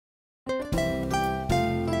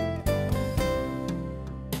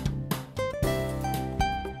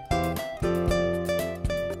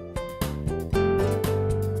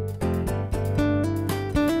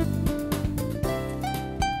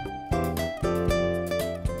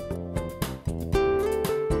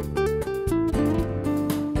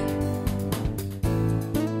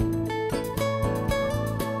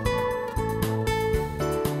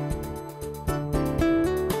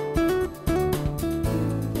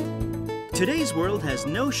Today's world has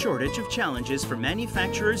no shortage of challenges for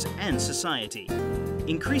manufacturers and society.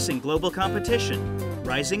 Increasing global competition,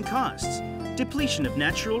 rising costs, depletion of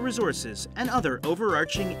natural resources, and other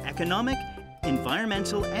overarching economic,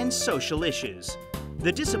 environmental, and social issues.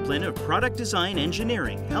 The discipline of product design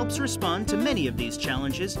engineering helps respond to many of these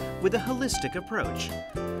challenges with a holistic approach,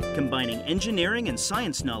 combining engineering and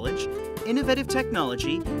science knowledge, innovative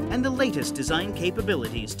technology, and the latest design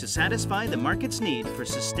capabilities to satisfy the market's need for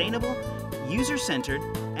sustainable, user-centered,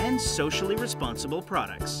 and socially responsible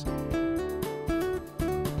products.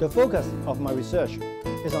 The focus of my research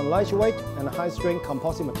is on lightweight and high-strength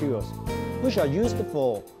composite materials, which are used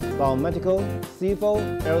for biomedical, civil,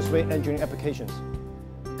 aerospace engineering applications.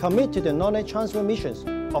 Commit to the knowledge transfer missions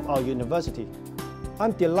of our university,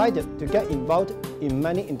 I'm delighted to get involved in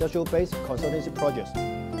many industrial-based consultancy projects,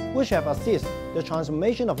 which have assisted the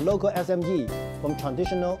transformation of local SME from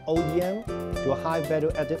traditional OEM to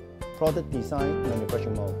high-value-added product design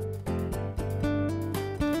manufacturing model.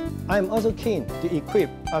 I am also keen to equip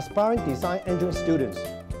aspiring design engineering students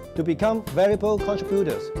to become valuable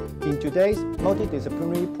contributors in today's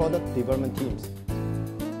multidisciplinary product development teams.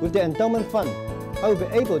 With the endowment fund, I will be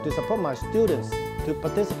able to support my students to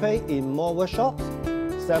participate in more workshops,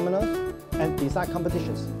 seminars, and design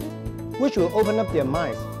competitions, which will open up their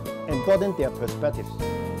minds and broaden their perspectives.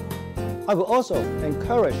 I will also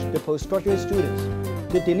encourage the postgraduate students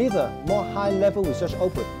to deliver more high-level research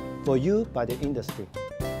output for you by the industry.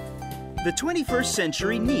 The 21st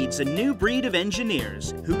century needs a new breed of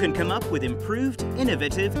engineers who can come up with improved,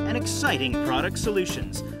 innovative, and exciting product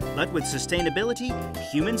solutions, but with sustainability,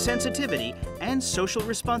 human sensitivity, and social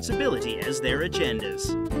responsibility as their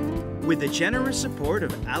agendas. With the generous support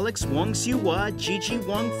of Alex Wong Siu Gigi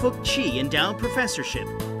Wong Fook Endowed Professorship,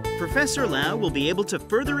 Professor Lau will be able to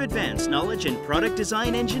further advance knowledge in product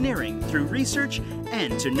design engineering through research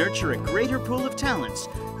and to nurture a greater pool of talents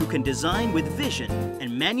who can design with vision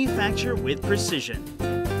and manufacture with precision.